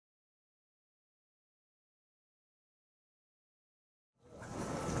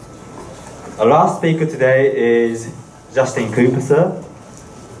Our last speaker today is Justin Kopepasah.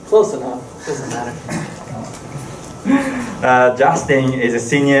 Close enough, doesn't matter. Justin is a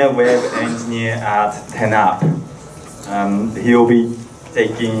senior web engineer at 10up. He'll be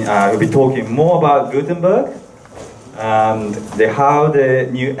talking more about Gutenberg and how the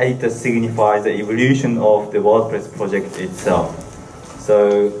new editor signifies the evolution of the WordPress project itself.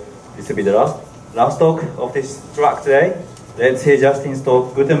 So this will be the last talk of this track today. Let's hear Justin's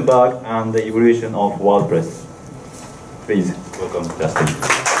talk, Gutenberg and the evolution of WordPress. Please welcome Justin.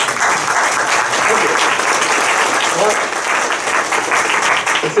 Thank you. Well,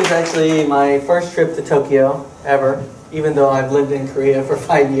 this is actually my first trip to Tokyo ever, even though I've lived in Korea for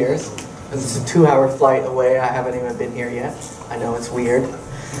 5 years. It's a 2-hour flight away. I haven't even been here yet. I know it's weird.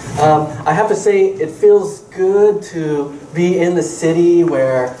 I have to say, it feels good to be in the city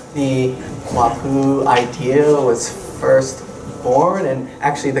where the WAPU idea was first born, and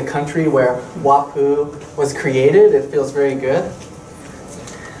actually the country where WAPU was created. It feels very good.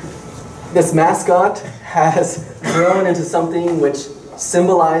 This mascot has grown into something which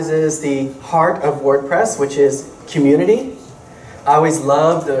symbolizes the heart of WordPress, which is community. I always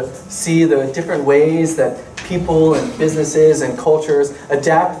love to see the different ways that people and businesses and cultures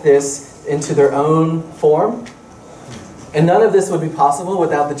adapt this into their own form. And none of this would be possible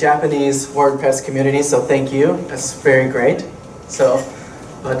without the Japanese WordPress community, so thank you. That's very great.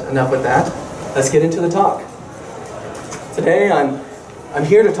 But enough with that. Let's get into the talk. Today I'm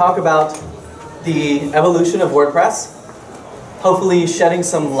here to talk about the evolution of WordPress, hopefully shedding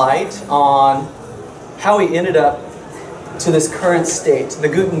some light on how we ended up to this current state, the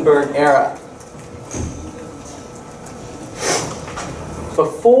Gutenberg era.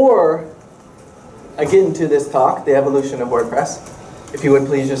 Before I get into this talk, the evolution of WordPress, if you would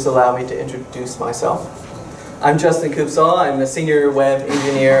please just allow me to introduce myself. I'm Justin Kopepasah. I'm a senior web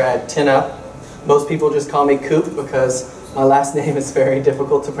engineer at 10up. Most people just call me Coop because my last name is very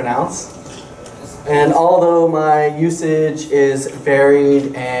difficult to pronounce. And although my usage is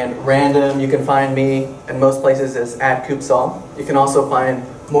varied and random, you can find me in most places as @Kopepasah. You can also find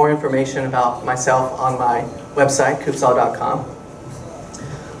more information about myself on my website, kopepasah.com.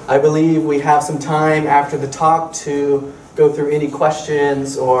 I believe we have some time after the talk to go through any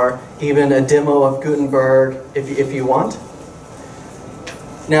questions or even a demo of Gutenberg if you want.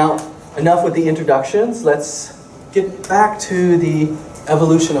 Now, enough with the introductions. Let's get back to the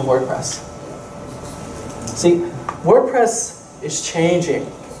evolution of WordPress. See, WordPress is changing.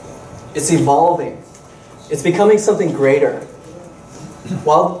 It's evolving. It's becoming something greater.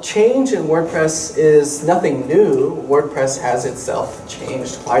 While change in WordPress is nothing new, WordPress has itself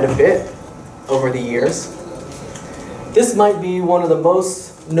changed quite a bit over the years. This might be one of the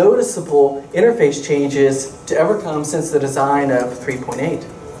most noticeable interface changes to ever come since the design of 3.8.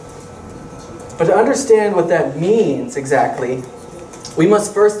 But to understand what that means exactly, we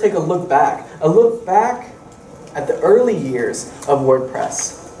must first take a look back at the early years of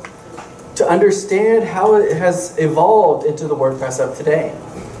WordPress to understand how it has evolved into the WordPress of today.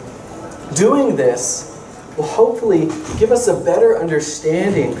 Doing this will hopefully give us a better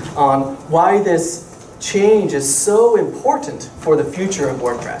understanding on why this change is so important for the future of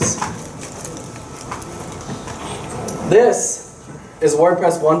WordPress. This is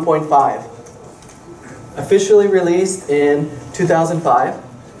WordPress 1.5, officially released in 2005.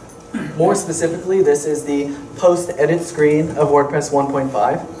 More specifically, this is the post-edit screen of WordPress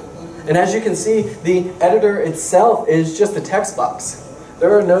 1.5. And as you can see, the editor itself is just a text box.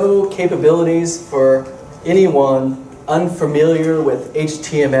 There are no capabilities for anyone unfamiliar with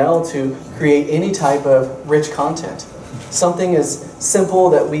HTML to create any type of rich content. Something as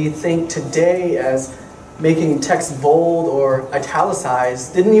simple that we think today as making text bold or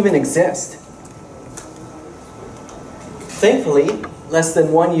italicized didn't even exist. Thankfully, less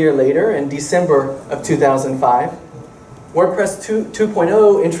than 1 year later, in December of 2005, WordPress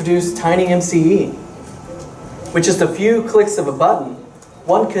 2.0 introduced TinyMCE. With just a few clicks of a button,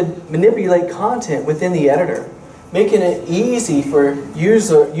 one could manipulate content within the editor, making it easy for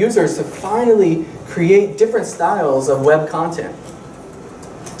users to finally create different styles of web content.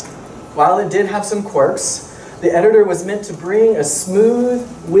 While it did have some quirks, the editor was meant to bring a smooth,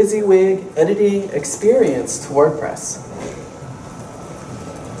 WYSIWYG editing experience to WordPress.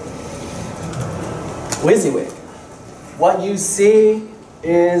 WYSIWYG. What you see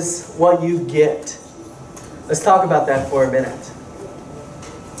is what you get. Let's talk about that for a minute.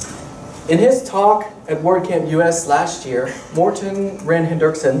 In his talk at WordCamp US last year, Morten Ren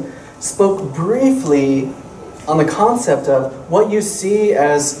Henderson spoke briefly on the concept of what you see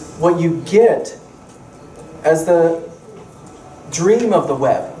as what you get as the dream of the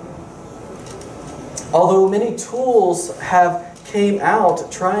web. Although many tools have came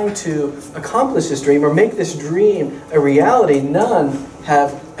out trying to accomplish this dream or make this dream a reality, none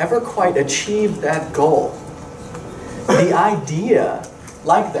have ever quite achieved that goal. The idea,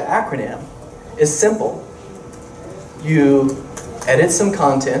 like the acronym, is simple. You edit some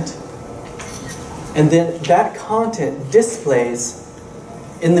content, and then that content displays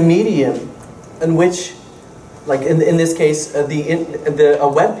in the medium in which, like in this case, a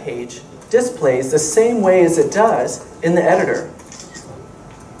web page displays the same way as it does in the editor.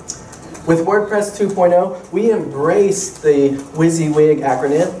 With WordPress 2.0, we embraced the WYSIWYG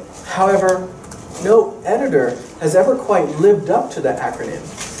acronym. However, no editor has ever quite lived up to that acronym,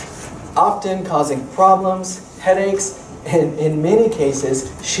 often causing problems, headaches, and in many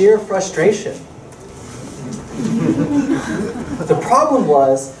cases, sheer frustration. The problem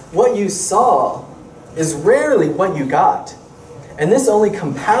was, what you saw is rarely what you got. And this only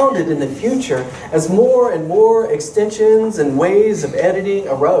compounded in the future as more and more extensions and ways of editing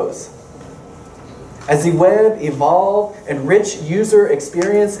arose. As the web evolved and rich user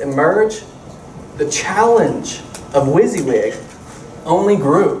experience emerged, the challenge of WYSIWYG only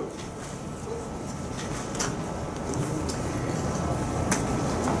grew.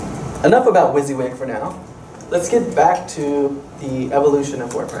 Enough about WYSIWYG for now. Let's get back to the evolution of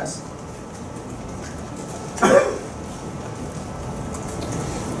WordPress.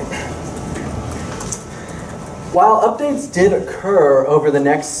 While updates did occur over the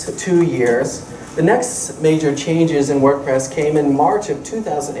next 2 years, the next major changes in WordPress came in March of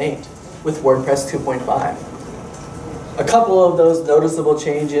 2008 with WordPress 2.5. A couple of those noticeable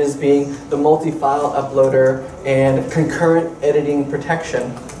changes being the multi-file uploader and concurrent editing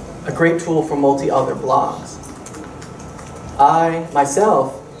protection, a great tool for multi-author blogs. I,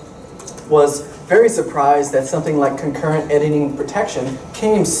 myself, was very surprised that something like concurrent editing protection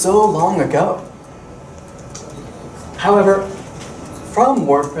came so long ago. However, from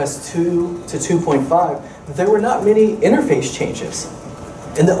WordPress 2 to 2.5, there were not many interface changes,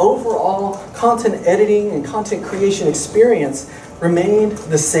 and the overall content editing and content creation experience remained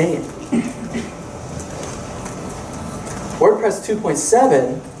the same. WordPress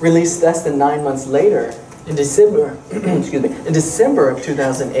 2.7, released less than 9 months later, in December, in December of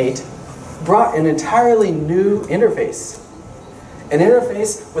 2008, brought an entirely new interface. An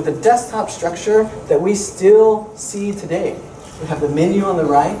interface with a desktop structure that we still see today. We have the menu on the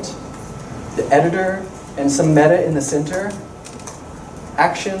right, the editor, and some meta in the center,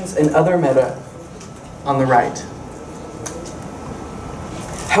 actions and other meta on the right.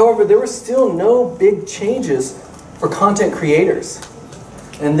 However, there were still no big changes for content creators.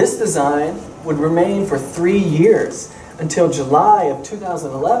 And this design would remain for 3 years until July of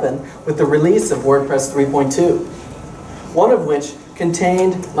 2011 with the release of WordPress 3.2. One of which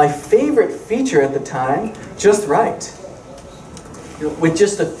contained my favorite feature at the time, Just Right. With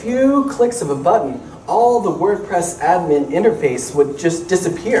just a few clicks of a button, all the WordPress admin interface would just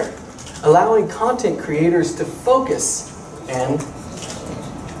disappear, allowing content creators to focus and,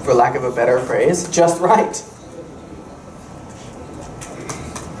 for lack of a better phrase, just right.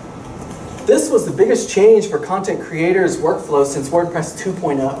 This was the biggest change for content creators' workflow since WordPress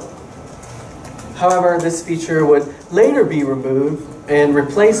 2.0. However, this feature would later be removed and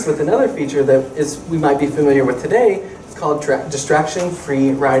replaced with another feature that we might be familiar with today. It's called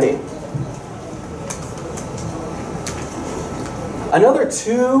distraction-free writing. Another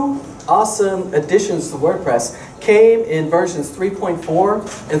 2 awesome additions to WordPress came in versions 3.4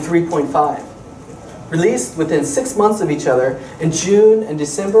 and 3.5, released within 6 months of each other in June and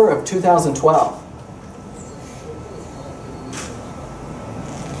December of 2012.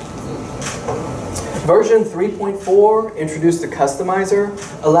 Version 3.4 introduced a customizer,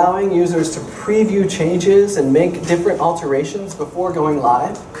 allowing users to preview changes and make different alterations before going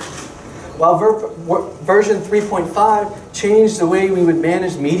live. While version 3.5 changed the way we would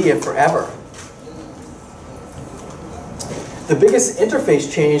manage media forever. The biggest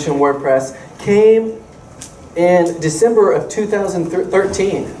interface change in WordPress came in December of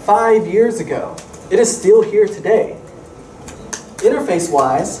 2013, 5 years ago. It is still here today.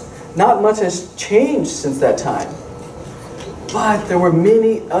 Interface-wise, not much has changed since that time, but there were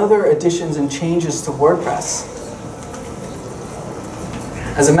many other additions and changes to WordPress.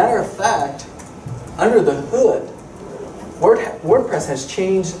 As a matter of fact, under the hood, WordPress has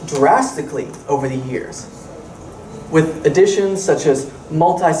changed drastically over the years, with additions such as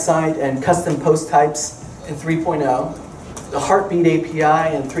multi-site and custom post types in 3.0, the Heartbeat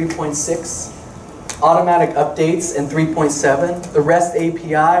API in 3.6, automatic updates in 3.7, the REST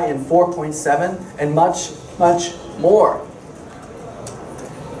API in 4.7, and much, much more.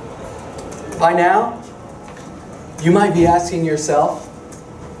 By now, You might be asking yourself,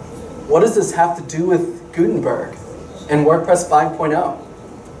 what does this have to do with Gutenberg and WordPress 5.0?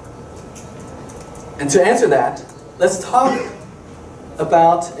 And to answer that, let's talk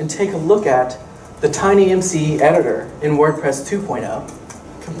about and take a look at the TinyMCE editor in WordPress 2.0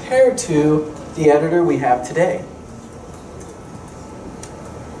 compared to the editor we have today.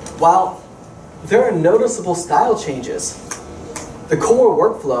 While there are noticeable style changes, the core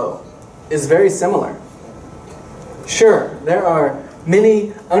workflow is very similar. Sure, there are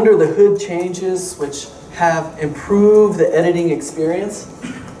many under-the-hood changes which have improved the editing experience,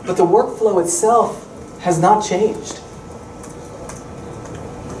 but the workflow itself has not changed.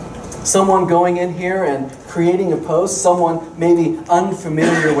 Someone going in here and creating a post, someone maybe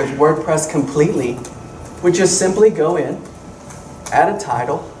unfamiliar with WordPress completely, would just simply go in, add a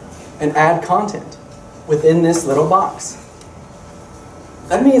title, and add content within this little box.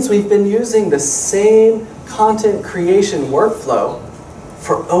 That means we've been using the same content creation workflow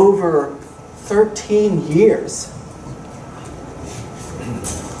for over 13 years.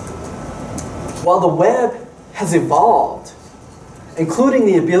 While the web has evolved, including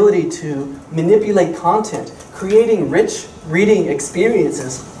the ability to manipulate content, creating rich reading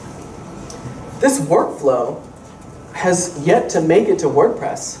experiences, this workflow has yet to make it to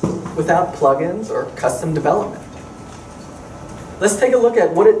WordPress without plugins or custom development. Let's take a look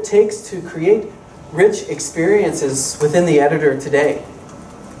at what it takes to create rich experiences within the editor today.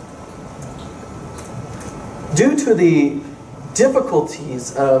 Due to the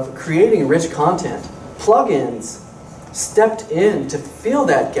difficulties of creating rich content, plugins stepped in to fill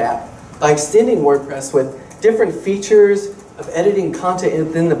that gap by extending WordPress with different features of editing content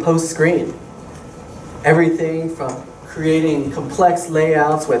within the post screen. Everything from creating complex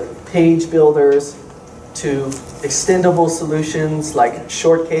layouts with page builders to extendable solutions like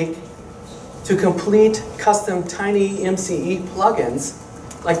Shortcake to complete custom TinyMCE plugins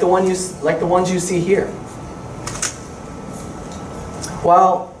like the ones you see here.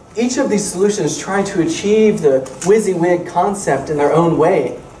 While each of these solutions try to achieve the WYSIWYG concept in their own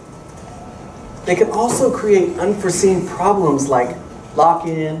way, they can also create unforeseen problems like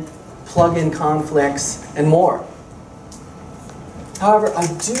lock-in, plugin conflicts, and more. However, I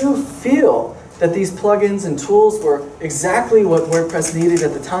do feel that these plugins and tools were exactly what WordPress needed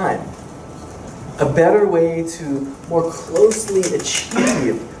at the time. A better way to more closely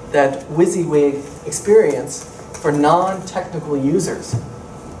achieve that WYSIWYG experience for non-technical users.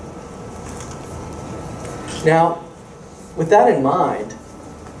 Now, with that in mind,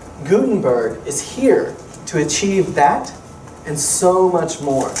 Gutenberg is here to achieve that and so much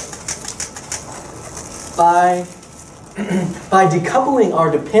more. By decoupling our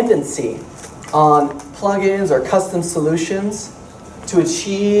dependency on plugins or custom solutions to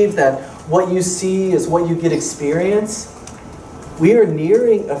achieve that what you see is what you get experience, we are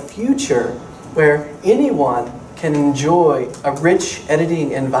nearing a future where anyone can enjoy a rich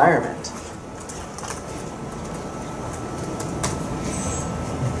editing environment.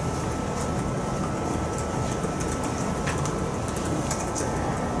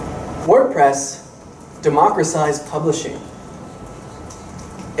 WordPress democratized publishing,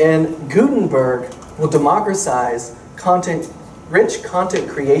 and Gutenberg will democratize rich content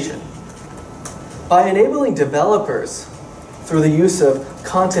creation. By enabling developers through the use of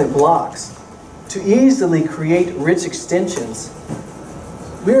content blocks to easily create rich extensions,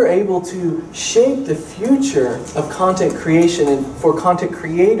 we are able to shape the future of content creation for content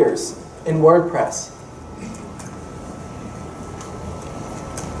creators in WordPress.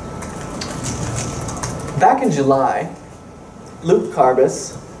 Back in July, Luke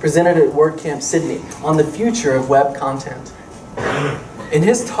Carbis presented at WordCamp Sydney on the future of web content. In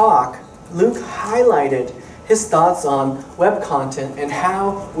his talk, Luke highlighted his thoughts on web content and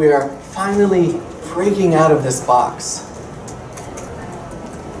how we are finally breaking out of this box.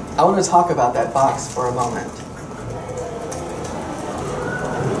 I want to talk about that box for a moment.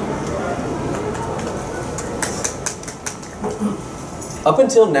 Up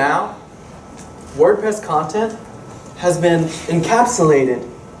until now, WordPress content has been encapsulated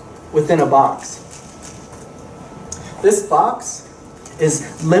within a box. This box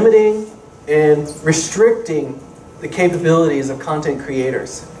is limiting and restricting the capabilities of content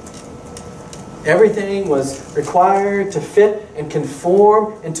creators. Everything was required to fit and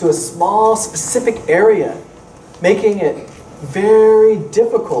conform into a small specific area, making it very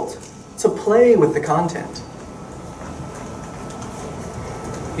difficult to play with the content.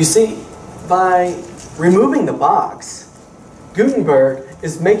 You see, by removing the box, Gutenberg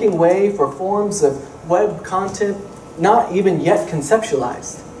is making way for forms of web content not even yet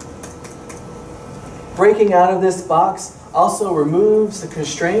conceptualized. breaking out of this box also removes the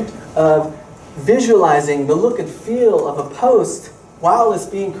constraint of visualizing the look and feel of a post while it's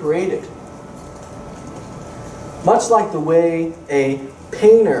being created. Much like the way a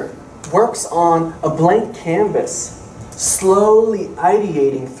painter works on a blank canvas, slowly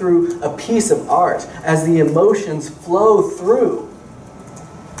ideating through a piece of art as the emotions flow through.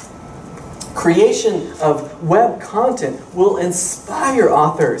 Creation of web content will inspire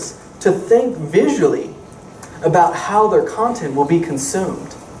authors to think visually about how their content will be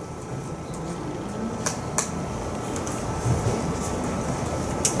consumed.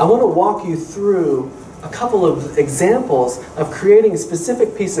 I want to walk you through a couple of examples of creating a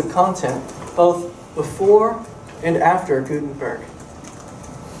specific piece of content both before and after Gutenberg.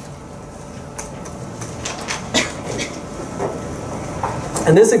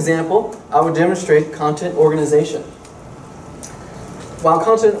 In this example, I would demonstrate content organization. While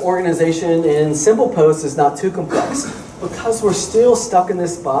content organization in simple posts is not too complex, because we're still stuck in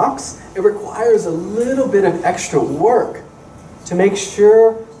this box, it requires a little bit of extra work to make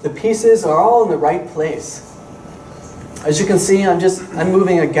sure the pieces are all in the right place. As you can see, I'm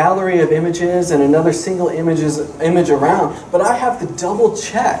moving a gallery of images and another single image around, but I have to double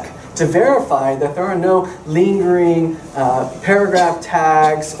check to verify that there are no lingering paragraph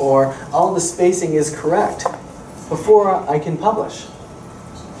tags or all the spacing is correct before I can publish.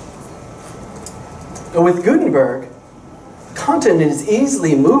 But with Gutenberg, content is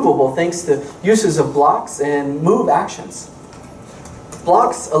easily movable thanks to uses of blocks and move actions.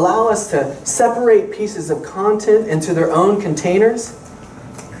 Blocks allow us to separate pieces of content into their own containers,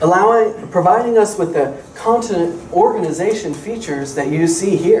 providing us with the content organization features that you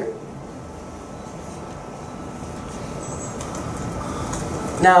see here.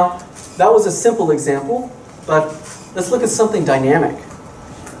 Now, that was a simple example, but let's look at something dynamic,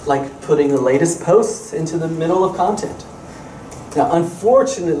 like putting the latest posts into the middle of content. Now,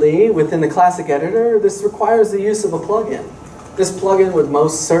 unfortunately, within the classic editor, this requires the use of a plugin. This plugin would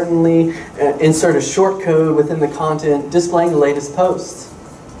most certainly insert a shortcode within the content displaying the latest posts.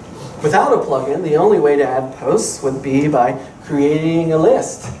 Without a plugin, the only way to add posts would be by creating a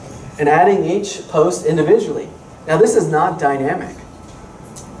list and adding each post individually. Now, this is not dynamic.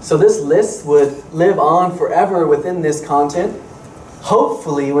 So this list would live on forever within this content.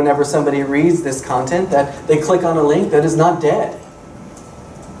 Hopefully, whenever somebody reads this content, that they click on a link that is not dead.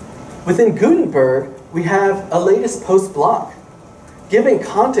 Within Gutenberg, we have a latest post block, giving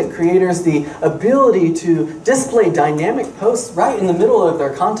content creators the ability to display dynamic posts right in the middle of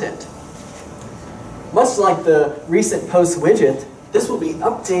their content. Much like the recent post widget, this will be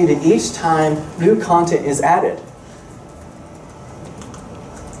updated each time new content is added.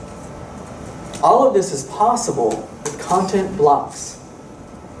 All of this is possible with content blocks.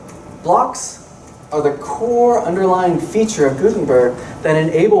 Blocks are the core underlying feature of Gutenberg that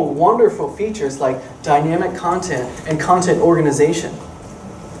enable wonderful features like dynamic content and content organization.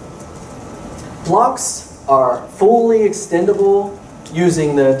 Blocks are fully extendable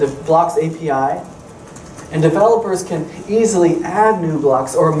using the Blocks API, and developers can easily add new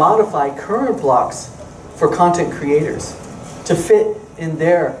blocks or modify current blocks for content creators to fit in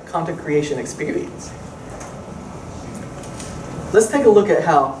their content creation experience. Let's take a look at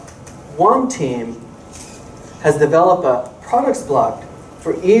how one team has developed a products block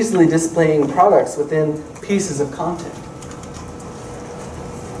for easily displaying products within pieces of content.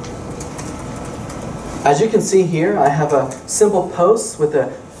 As you can see here, I have a simple post with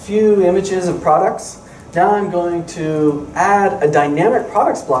a few images of products. Now I'm going to add a dynamic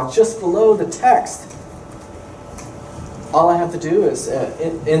products block just below the text. All I have to do is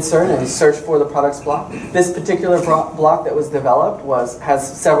insert and search for the products block. This particular block that was developed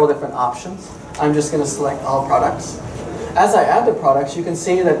has several different options. I'm just going to select all products. As I add the products, you can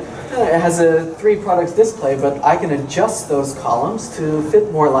see that it has a 3 products display, but I can adjust those columns to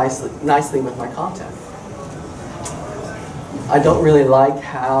fit more nicely with my content. I don't really like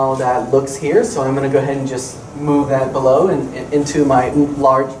how that looks here, so I'm going to go ahead and just move that below and into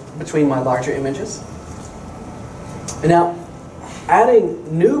between my larger images. And now,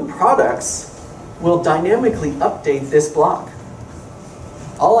 adding new products will dynamically update this block.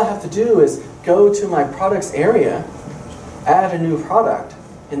 All I have to do is go to my products area, add a new product,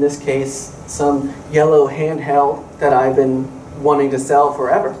 in this case, some yellow handheld that I've been wanting to sell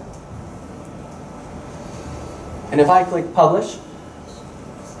forever. And if I click publish,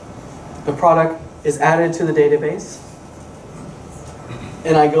 the product is added to the database.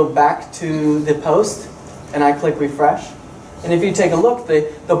 And I go back to the post, and I click refresh. And if you take a look, the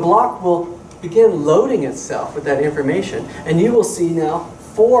block will begin loading itself with that information. And you will see now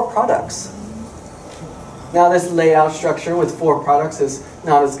 4 products. Now this layout structure with 4 products is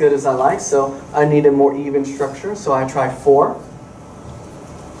not as good as I like, so I need a more even structure, so I tried 4.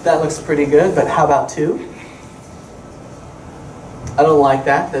 That looks pretty good, but how about 2? I don't like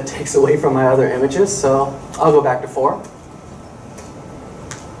that. That takes away from my other images, so I'll go back to 4.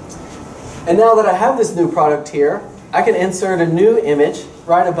 And now that I have this new product here, I can insert a new image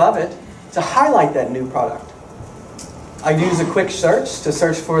right above it to highlight that new product. I use a quick search to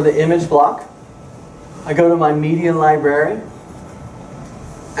search for the image block. I go to my media library,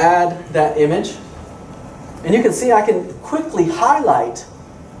 add that image, and you can see I can quickly highlight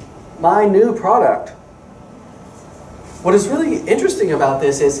my new product. What is really interesting about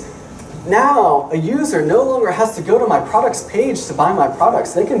this is now a user no longer has to go to my products page to buy my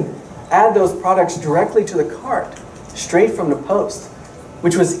products. They can add those products directly to the cart, straight from the post,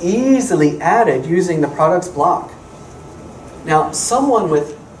 which was easily added using the products block. Now, someone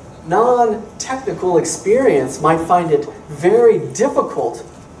with non-technical experience might find it very difficult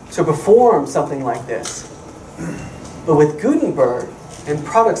to perform something like this. But with Gutenberg and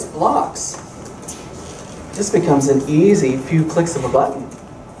products blocks, this becomes an easy few clicks of a button.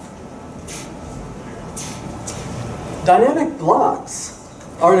 Dynamic blocks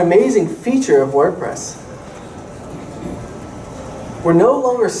are an amazing feature of WordPress. We're no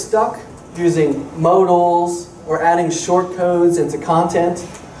longer stuck using modals or adding shortcodes into content.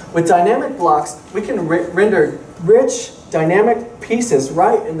 With dynamic blocks, we can render rich, dynamic pieces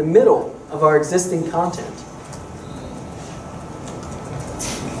right in the middle of our existing content.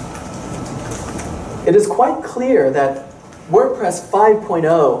 It is quite clear that WordPress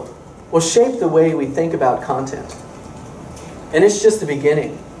 5.0 will shape the way we think about content. And it's just the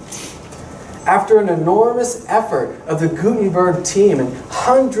beginning. After an enormous effort of the Gutenberg team and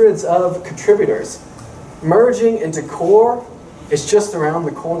hundreds of contributors, merging into core is just around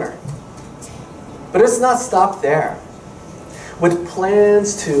the corner. But it's not stopped there. With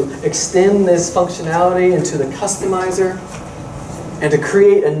plans to extend this functionality into the customizer and to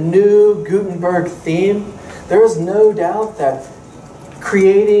create a new Gutenberg theme, there is no doubt that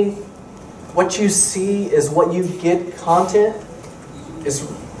creating what you see is what you get content is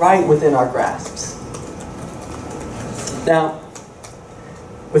right within our grasps. Now,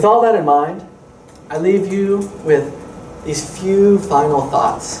 with all that in mind, I leave you with these few final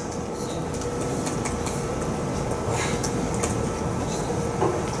thoughts.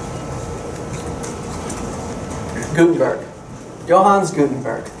 Gutenberg, Johannes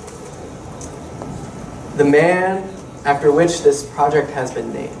Gutenberg, the man after which this project has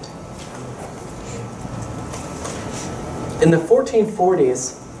been named. In the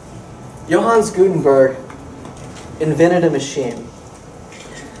 1440s, Johannes Gutenberg invented a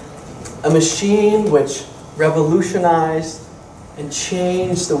machine which revolutionized and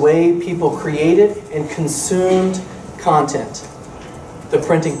changed the way people created and consumed content, the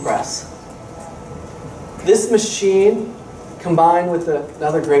printing press. This machine, combined with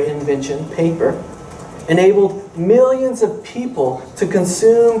another great invention, paper, enabled millions of people to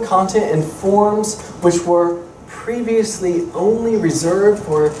consume content in forms which were previously only reserved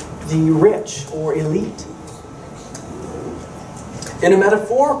for the rich or elite. In a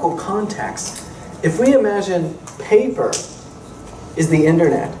metaphorical context, if we imagine paper is the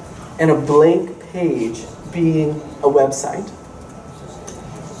internet and a blank page being a website,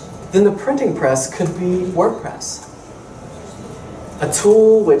 then the printing press could be WordPress, a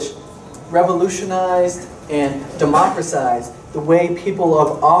tool which revolutionized and democratized the way people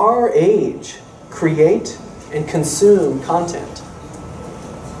of our age create and consume content.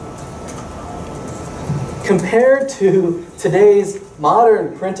 Compared to today's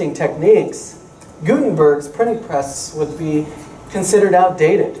modern printing techniques, Gutenberg's printing press would be considered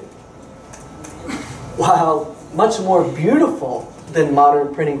outdated. While much more beautiful than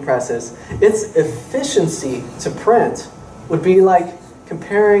modern printing presses, its efficiency to print would be like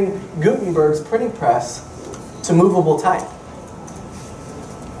comparing Gutenberg's printing press to movable type.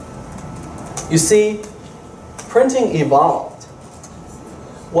 You see, printing evolved.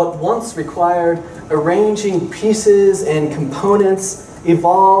 What once required arranging pieces and components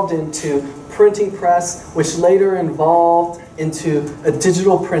evolved into printing press, which later evolved into a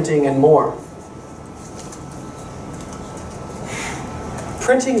digital printing and more.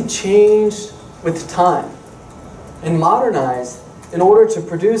 Printing changed with time and modernized in order to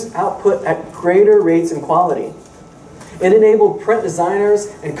produce output at greater rates and quality. It enabled print designers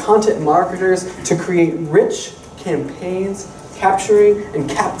and content marketers to create rich campaigns, capturing and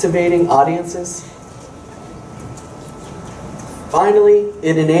captivating audiences. Finally,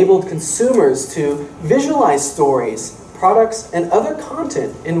 it enabled consumers to visualize stories, products, and other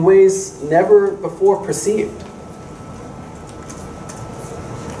content in ways never before perceived.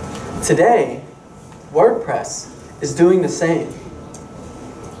 Today, WordPress is doing the same.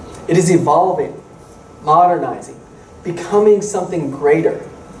 It is evolving, modernizing, becoming something greater.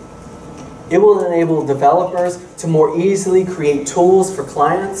 It will enable developers to more easily create tools for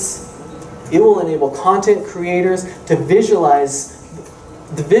clients. It will enable content creators to visualize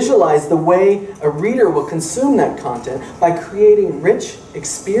the way a reader will consume that content by creating rich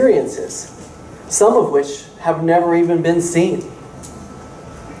experiences, some of which have never even been seen.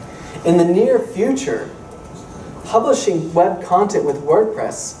 In the near future, publishing web content with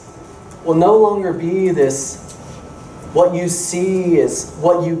WordPress will no longer be this what you see is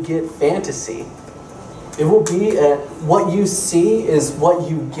what you get fantasy. It will be a what you see is what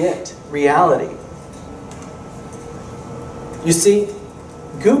you get reality. You see,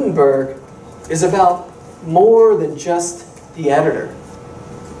 Gutenberg is about more than just the editor.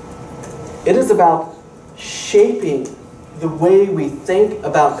 It is about shaping the way we think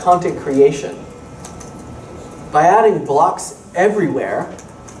about content creation. By adding blocks everywhere,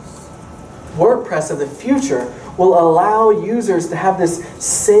 WordPress of the future will allow users to have this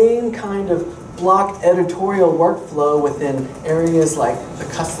same kind of block editorial workflow within areas like the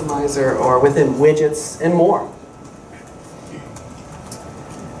customizer or within widgets and more.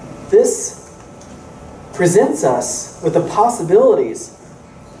 This presents us with the possibilities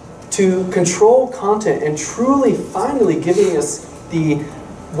to control content and truly finally giving us the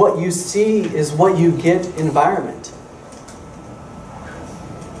what you see is what you get environment.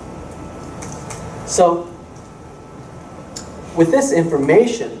 So, with this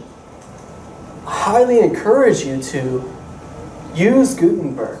information, I highly encourage you to use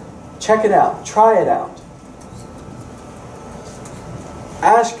Gutenberg. Check it out, try it out.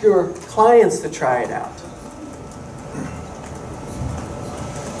 Ask your clients to try it out.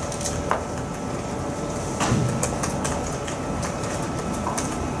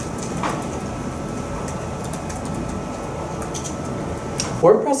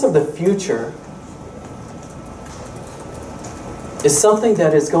 WordPress of the future is something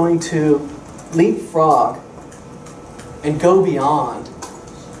that is going to leapfrog and go beyond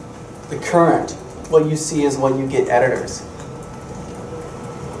the current, what you see is what you get editors.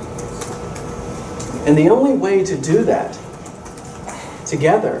 And the only way to do that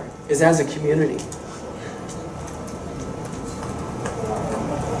together is as a community.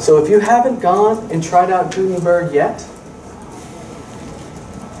 So if you haven't gone and tried out Gutenberg yet,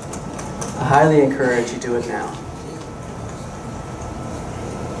 I highly encourage you to do it now.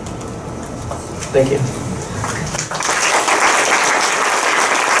 Thank you.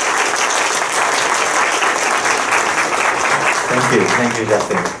 Thank you,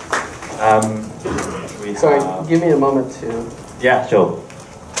 Justin. Sorry, give me a moment to sure.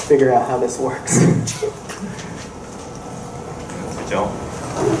 figure out how this works. Joe.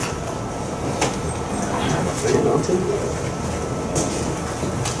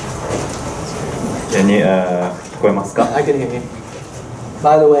 Jenny, 聞こえますか? I can hear you.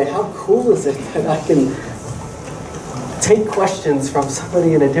 By the way, how cool is it that I can take questions from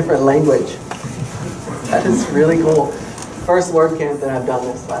somebody in a different language? That is really cool. First WordCamp that I've done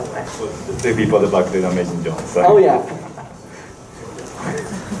this, by the way. The people at the back did amazing job. So. Oh yeah.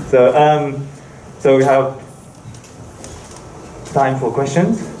 So we have time for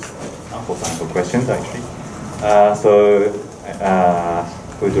questions. Ample time for questions, actually.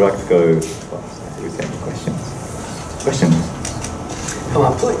 Would you like to go first with any questions? Questions? Come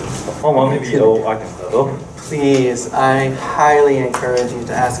on, please. Oh, well, maybe I can start off. Please, I highly encourage you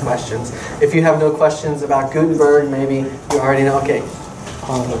to ask questions. If you have no questions about Gutenberg, maybe you already know. Okay.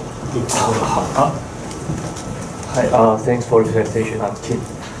 Hi, thanks for the presentation. I'm Kim.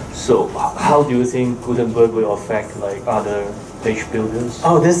 So, how do you think Gutenberg will affect like other page builders?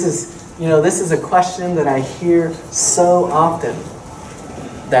 Oh, this is a question that I hear so often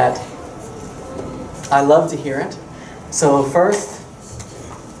that I love to hear it. So first,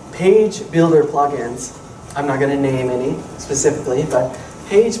 page builder plugins. I'm not going to name any specifically, but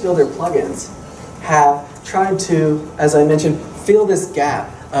page builder plugins have tried to, as I mentioned, fill this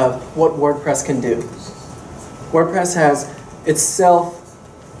gap of what WordPress can do. WordPress has itself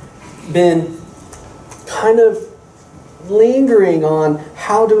been kind of lingering on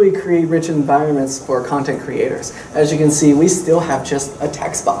how do we create rich environments for content creators. As you can see, we still have just a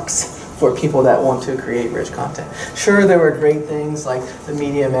text box for people that want to create rich content. Sure, there were great things like the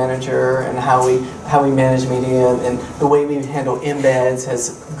media manager and how we manage media, and the way we handle embeds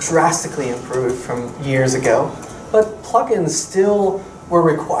has drastically improved from years ago. But plugins still were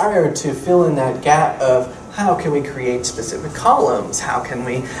required to fill in that gap of how can we create specific columns, how can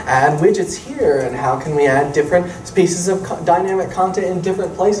we add widgets here, and how can we add different pieces of dynamic content in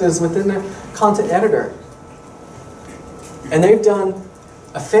different places within the content editor. And they've done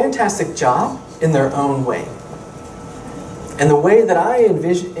a fantastic job in their own way. And the way that I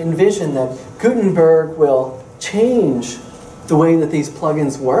envision that Gutenberg will change the way that these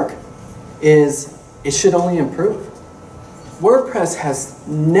plugins work is it should only improve. WordPress has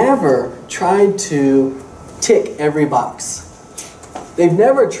never tried to tick every box. They've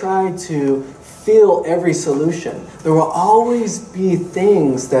never tried to fill every solution. There will always be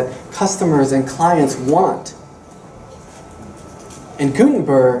things that customers and clients want. And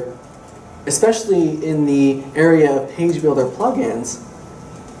Gutenberg, especially in the area of page builder plugins,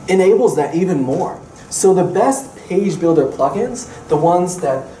 enables that even more. So the best page builder plugins, the ones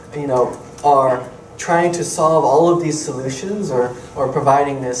that are trying to solve all of these solutions or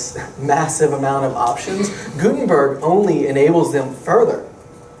providing this massive amount of options, Gutenberg only enables them further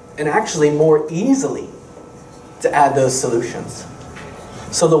and actually more easily to add those solutions.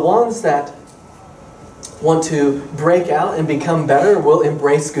 So the ones that want to break out and become better will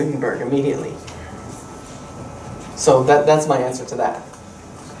embrace Gutenberg immediately. So that's my answer to that.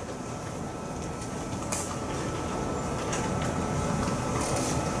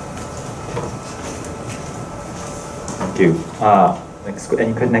 Thank you.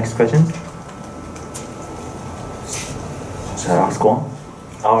 Next question? Shall I ask one?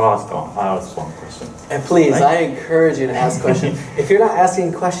 I'll ask one question. And please, Right? I encourage you to ask questions. If you're not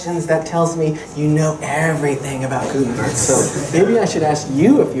asking questions, that tells me you know everything about Gutenberg. So maybe I should ask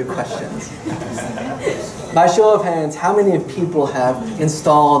you a few questions. By show of hands, how many of people have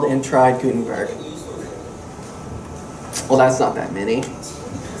installed and tried Gutenberg? Well, that's not that many.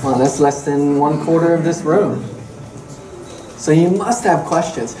 Well, that's less than 1/4 of this room. So you must have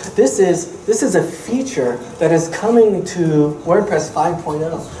questions. This is a feature that is coming to WordPress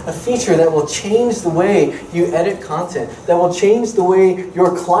 5.0, a feature that will change the way you edit content, that will change the way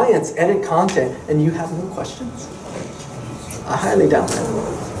your clients edit content, and you have no questions. I highly doubt that.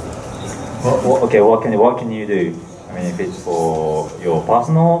 Okay, what can you do? I mean, if it's for your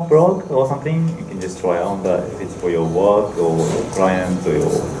personal blog or something, you can just try on. But if it's for your work or your client or your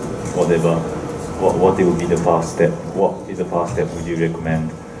whatever, what will be the first step? What is the first step would you recommend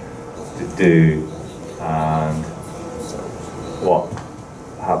to do? And what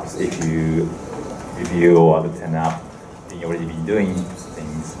perhaps if you or the 10 app you already been doing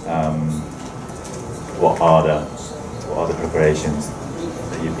things, what are the preparations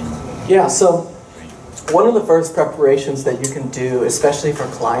that you've been? Yeah, so one of the first preparations that you can do, especially for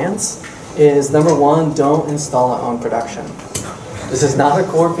clients, is number one, don't install it on production. This is not a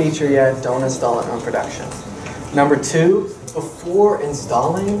core feature yet, don't install it on production. Number two, before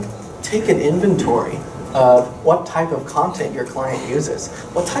installing, take an inventory of what type of content your client uses.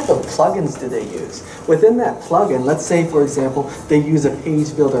 What type of plugins do they use? Within that plugin, let's say for example, they use a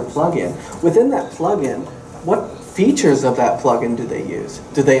page builder plugin. Within that plugin, what features of that plugin do they use?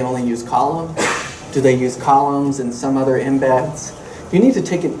 Do they only use columns? Do they use columns and some other embeds? You need to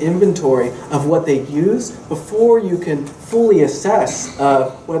take an inventory of what they use before you can fully assess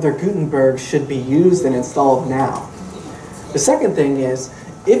whether Gutenberg should be used and installed now. The second thing is,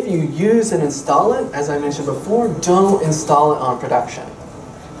 if you use and install it, as I mentioned before, don't install it on production.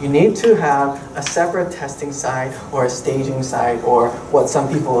 You need to have a separate testing site or a staging site or what some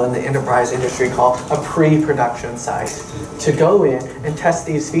people in the enterprise industry call a pre-production site to go in and test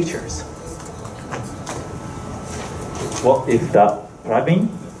these features. What if that plugin,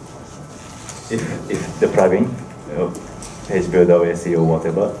 if the plugin, page builder or SEO or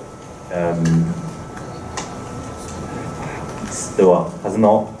whatever, still has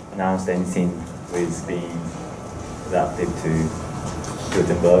not announced anything with being adapted to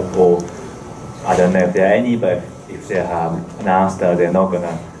Gutenberg, or I don't know if there are any, but if they have announced that they're not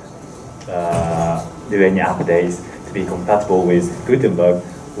gonna do any updates to be compatible with Gutenberg,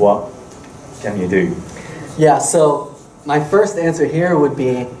 what can you do? Yeah, so my first answer here would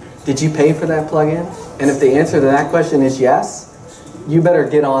be, did you pay for that plugin? And if the answer to that question is yes, you better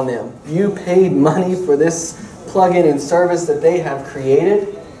get on them. You paid money for this plugin and service that they have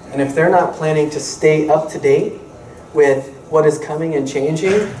created, and if they're not planning to stay up to date with what is coming and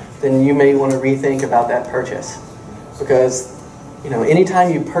changing, then you may want to rethink about that purchase. Because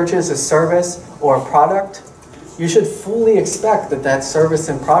anytime you purchase a service or a product, you should fully expect that that service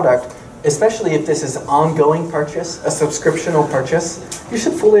and product, especially if this is an ongoing purchase, a subscriptional purchase, you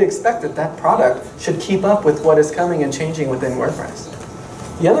should fully expect that that product should keep up with what is coming and changing within WordPress.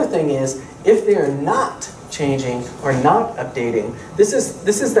 The other thing is, if they are not changing or not updating, this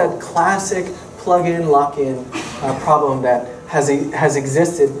is that classic plug-in, lock-in problem that has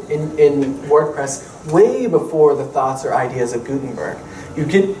existed in WordPress way before the thoughts or ideas of Gutenberg. You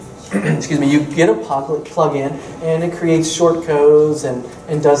get excuse me, you get a plugin and it creates shortcodes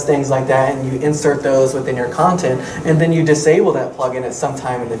and does things like that, and you insert those within your content, and then you disable that plugin at some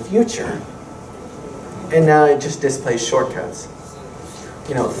time in the future, and now it just displays shortcodes.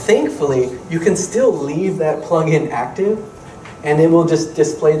 You know, thankfully, you can still leave that plugin active, and it will just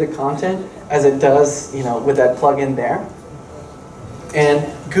display the content as it does, you know, with that plugin there. And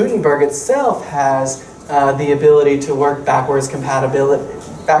Gutenberg itself has the ability to work backwards compatibly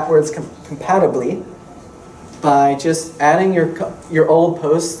by just adding your old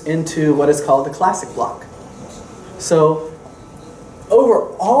posts into what is called the classic block. So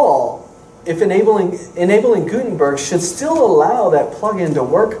overall, if enabling Gutenberg should still allow that plugin to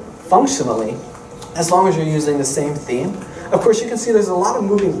work functionally, as long as you're using the same theme. Of course, you can see there's a lot of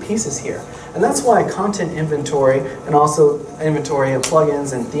moving pieces here. And that's why content inventory and also inventory of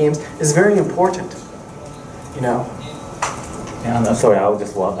plugins and themes is very important. You know? Yeah, no, sorry, I'll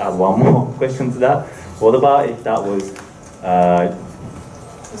just add one more question to that. What about if that was, I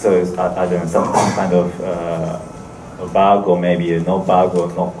don't know, some kind of a bug, or maybe a no bug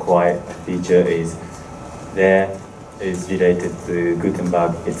or not quite a feature is related to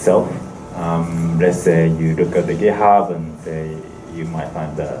Gutenberg itself. Let's say you look at the GitHub and say you might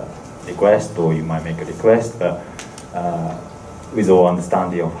find a request, or you might make a request, but with all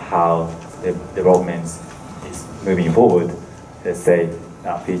understanding of how the development is moving forward, let's say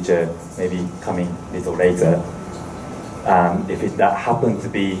that feature maybe coming a little later. If that happens to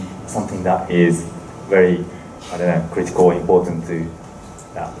be something that is very, I don't know, critical or important to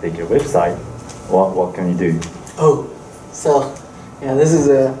that particular website, what can you do? Oh, so yeah, this is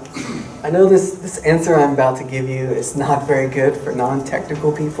I know this answer I'm about to give you is not very good for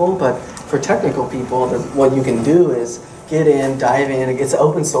non-technical people, but for technical people, what you can do is get in, dive in. It's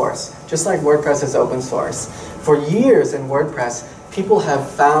open source, just like WordPress is open source. For years in WordPress, people have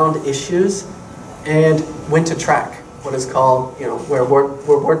found issues and went to track, what is called, you know, where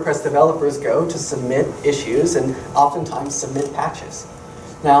WordPress developers go to submit issues and oftentimes submit patches.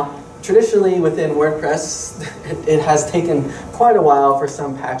 Now, traditionally within WordPress, it has taken quite a while for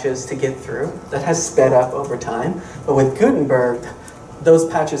some patches to get through. That has sped up over time. But with Gutenberg, those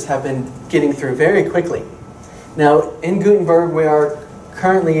patches have been getting through very quickly. Now, in Gutenberg, we are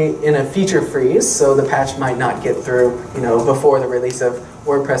currently in a feature freeze, so the patch might not get through, you know, before the release of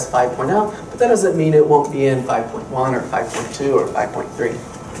WordPress 5.0, but that doesn't mean it won't be in 5.1 or 5.2 or 5.3.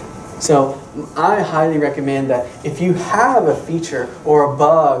 So I highly recommend that if you have a feature or a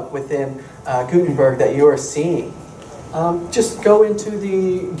bug within Gutenberg that you are seeing, just go into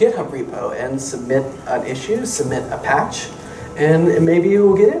the GitHub repo and submit an issue, submit a patch, and maybe you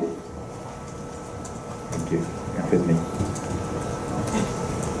will get in. Thank you. Yeah, with me.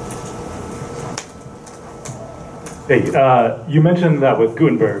 Hey, you mentioned that with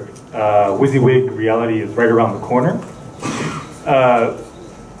Gutenberg, WYSIWYG reality is right around the corner.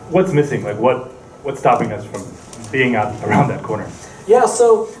 What's missing? Like, what's stopping us from being around that corner? Yeah,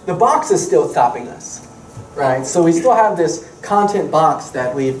 so the box is still stopping us, right? So we still have this content box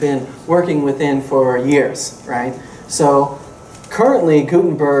that we've been working within for years, right? So currently,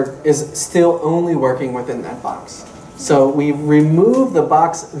 Gutenberg is still only working within that box. So we remove the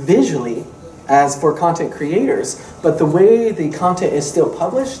box visually as for content creators, but the way the content is still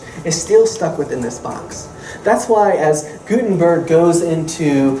published is still stuck within this box. That's why as Gutenberg goes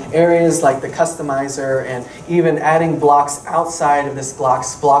into areas like the customizer and even adding blocks outside of this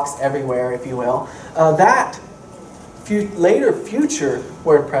blocks everywhere, if you will, later future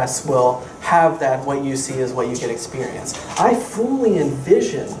WordPress will have that what you see is what you get experience. I fully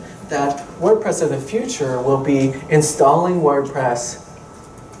envision that WordPress of the future will be installing WordPress,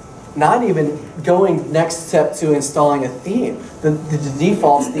 not even going next step to installing a theme. The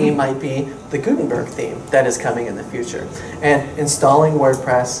default theme might be the Gutenberg theme that is coming in the future. And installing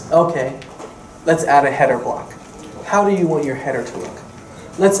WordPress, okay, let's add a header block. How do you want your header to look?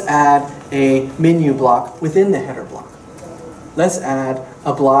 Let's add a menu block within the header block. Let's add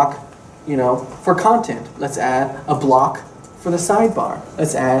a block, you know, for content. Let's add a block for the sidebar.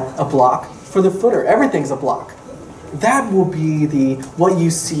 Let's add a block for the footer. Everything's a block. That will be what you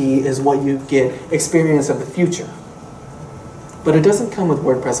see is what you get experience of the future. But it doesn't come with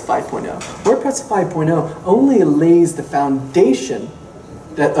WordPress 5.0. WordPress 5.0 only lays the foundation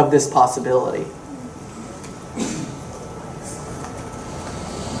of this possibility.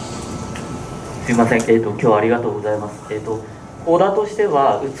 すいません、今日はありがとうございます。オーダーとして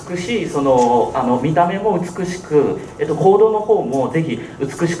は美しい見た目も美しく、コードの方もぜひ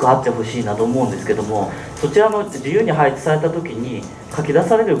美しくあってほしいなと思うんですけども、そちらの自由に配置された時に書き出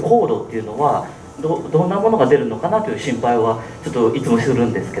されるコードっていうのはどんなものが出るのかなという心配はちょっといつもする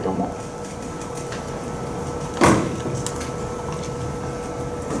んですけども。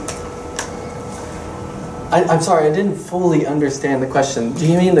I'm sorry, I didn't fully understand the question. Do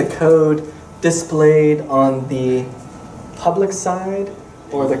you mean the code displayed on the public side,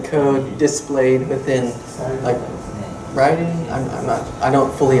 or the code displayed within, like, writing? I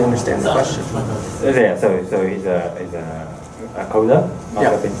don't fully understand the question. Yeah, so he's a coder,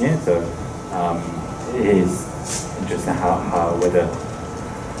 markup engineer. So he's interested in how whether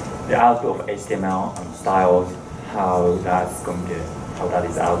the output of HTML and styles, how that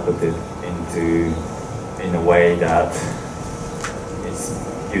is outputted into in a way that is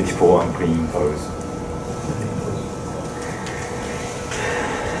beautiful and clean code.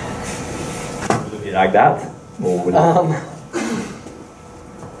 Would it be like that, or would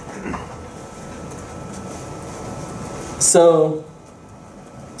So,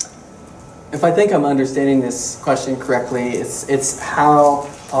 if I think I'm understanding this question correctly, it's how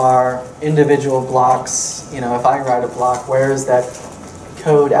are individual blocks, if I write a block, where is that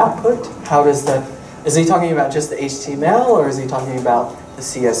code output? How does that, is he talking about just the HTML, or is he talking about the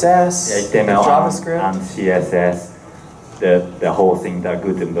CSS, HTML JavaScript? and CSS, the whole thing that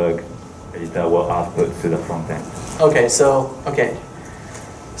Gutenberg editor will output to the front end. Okay, so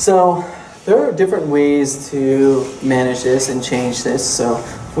there are different ways to manage this and change this. So,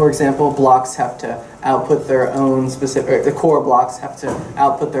 for example, blocks have to output their own specific, the core blocks have to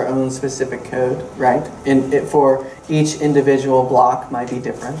output their own specific code, right? And for each individual block might be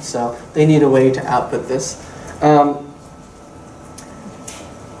different, so they need a way to output this.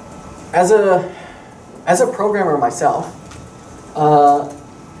 As a programmer myself,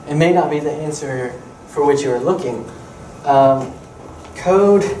 it may not be the answer for which you are looking.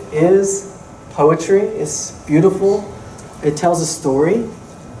 Code is poetry, it's beautiful, it tells a story,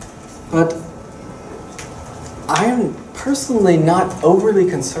 but I am personally not overly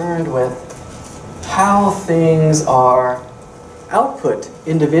concerned with how things are output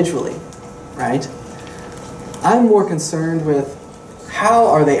individually, right? I'm more concerned with how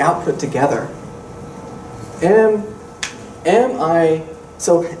are they output together.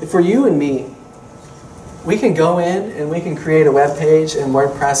 So for you and me, we can go in and we can create a web page in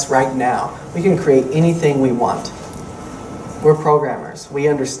WordPress right now. We can create anything we want. We're programmers, we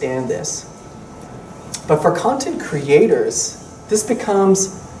understand this. But for content creators, this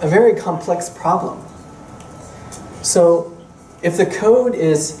becomes a very complex problem. So if the code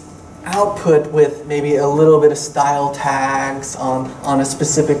is output with maybe a little bit of style tags on a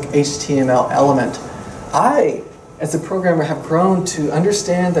specific HTML element, I, as a programmer, have grown to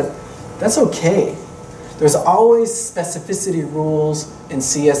understand that that's okay. There's always specificity rules in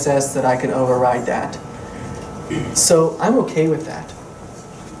CSS that I can override that. So I'm okay with that.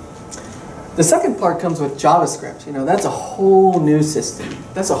 The second part comes with JavaScript. That's a whole new system.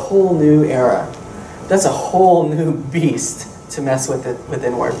 That's a whole new era. That's a whole new beast to mess with it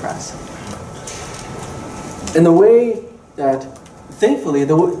within WordPress. And the way that, thankfully,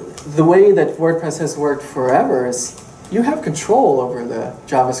 the way that WordPress has worked forever is you have control over the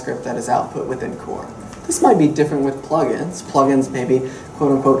JavaScript that is output within core. This might be different with plugins. Plugins may be,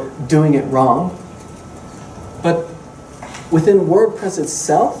 quote unquote, doing it wrong. But within WordPress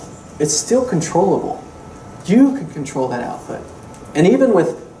itself, it's still controllable. You can control that output. And even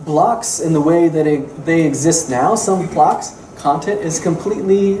with blocks in the way that they exist now, some blocks, content is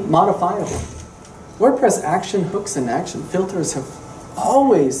completely modifiable. WordPress action hooks and action filters have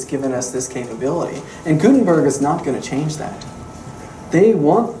always given us this capability. And Gutenberg is not going to change that. They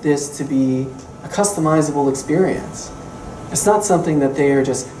want this to be a customizable experience. It's not something that they are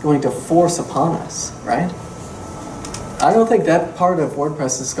just going to force upon us, right? I don't think that part of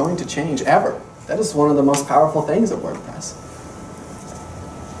WordPress is going to change ever. That is one of the most powerful things of WordPress.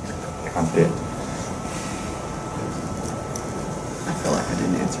 I feel like I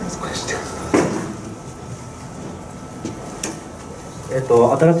didn't answer his question.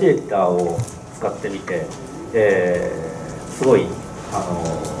 新しいエディターを使ってみて、すごい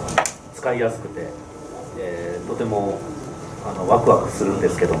使いやすくて、とてもワクワクするんで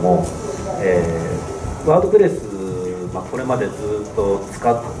すけども、ワードプレス、これまでずっと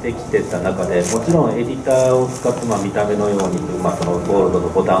使ってきてた中で、もちろんエディターを使って、見た目のように、そのゴールドの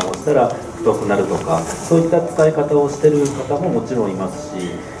ボタンを押したら太くなるとか、そういった使い方をしてる方ももちろんいます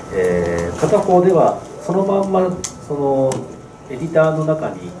し、片方ではそのまんまそのエディターの中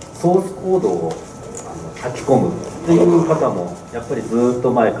にソースコードを書き込むっていう方もやっぱりずっ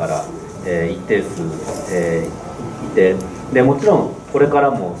と前から、一定数、いて、でもちろんこれか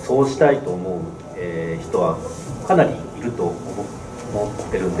らもそうしたいと思う、人はかなりいると思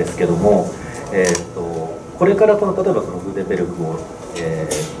ってるんですけども、これから例えばそのグーテンベルクを、グ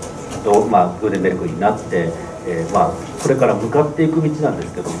ーテンベルクになって、これから向かっていく道なんで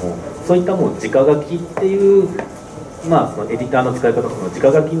すけども、そういったもう直書きっていう、そのエディターの使い方、その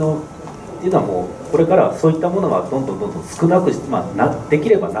直書きのっていうのはもうこれからそういったものはどんどん少なくして、でき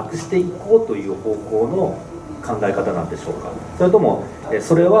ればなくしていこうという方向の考え方なんでしょうか。それとも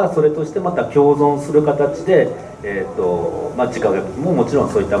それはそれとしてまた共存する形で、直書きももちろん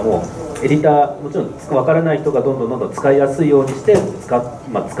そういったもうエディターもちろん分からない人がどんどん使いやすいようにして使うっ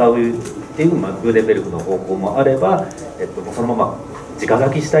ていう、グーテンベルクの方向もあれば、そのまま直書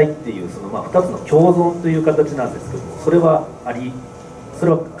きしたいっていうその2つの共存という形なんですけども、それは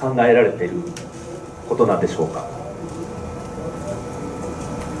考えられていることなんでしょうか。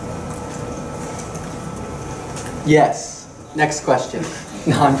Yes. Next question.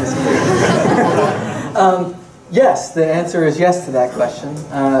 No, I'm just kidding. Yes, the answer is yes to that question.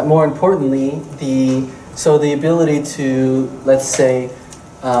 More importantly, the ability to, let's say,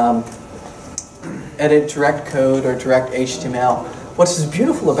 edit direct code or direct HTML. What's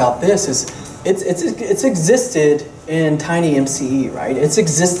beautiful about this is it's existed in TinyMCE, right? It's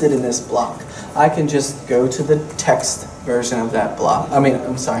existed in this block. I can just go to the text version of that block.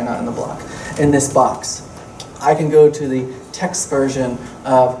 I'm sorry, not in the block. In this box. I can go to the text version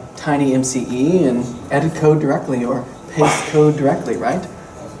of TinyMCE and edit code directly or paste code directly, right?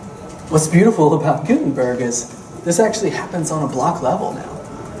 What's beautiful about Gutenberg is this actually happens on a block level now.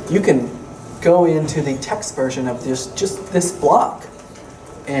 You can go into the text version of just this block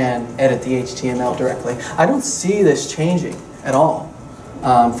and edit the HTML directly. I don't see this changing at all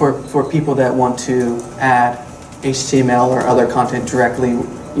for people that want to add HTML or other content directly,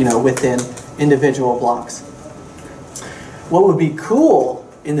 within individual blocks. What would be cool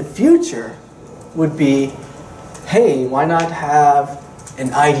in the future would be, hey, why not have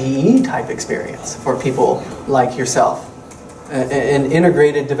an IDE type experience for people like yourself? An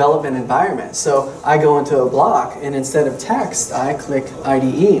integrated development environment. So I go into a block and instead of text, I click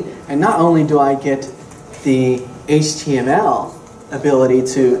IDE. And not only do I get the HTML ability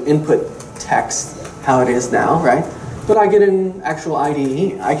to input text how it is now, right? But I get an actual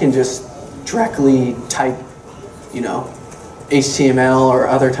IDE. I can just directly type, HTML or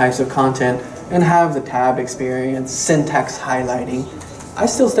other types of content and have the tab experience, syntax highlighting. I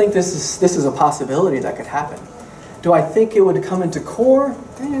still think this is a possibility that could happen. Do I think it would come into core?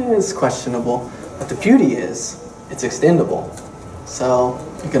 It's questionable. But the beauty is, it's extendable. So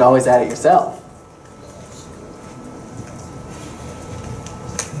you can always add it yourself.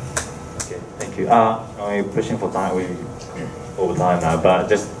 Okay, thank you. We're pushing for time. We're over time now, but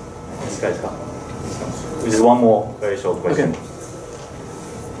just one more very short question. Okay.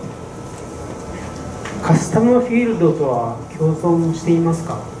 カスタムフィールドとは共存しています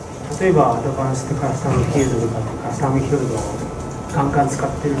か？例えばアドバンストカスタムフィールドとかカスタムフィールドをガンガン使っ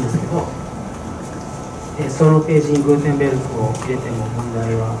てるんですけど、そのページにグーテンベルクを入れても問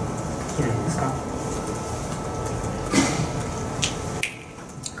題は起きないんですか？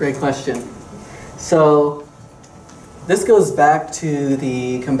 Great question. So this goes back to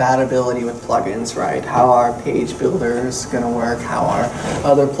the compatibility with plugins, right? How are page builders going to work? How are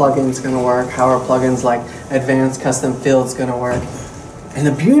other plugins going to work? How are plugins like advanced custom fields going to work? And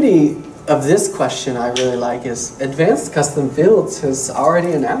the beauty of this question I really like is Advanced Custom Fields has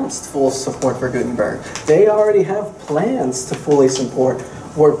already announced full support for Gutenberg. They already have plans to fully support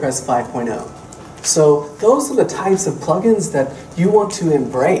WordPress 5.0. So those are the types of plugins that you want to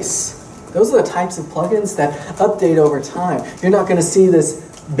embrace. Those are the types of plugins that update over time. You're not going to see this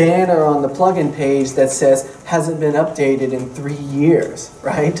banner on the plugin page that says hasn't been updated in 3 years,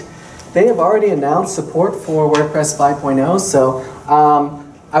 right? They have already announced support for WordPress 5.0, so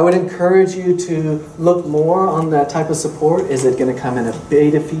I would encourage you to look more on that type of support. Is it going to come in a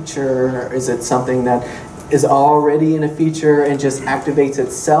beta feature? Or is it something that is already in a feature and just activates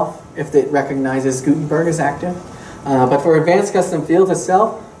itself if it recognizes Gutenberg is active? But for Advanced Custom Fields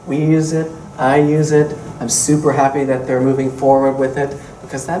itself, we use it, I use it. I'm super happy that they're moving forward with it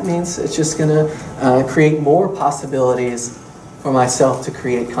because that means it's just going to create more possibilities for myself to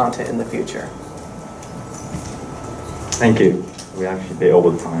create content in the future. Thank you. We're actually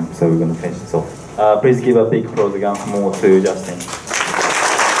over time, so we're going to finish this off. Please give a big applause again more to Justin.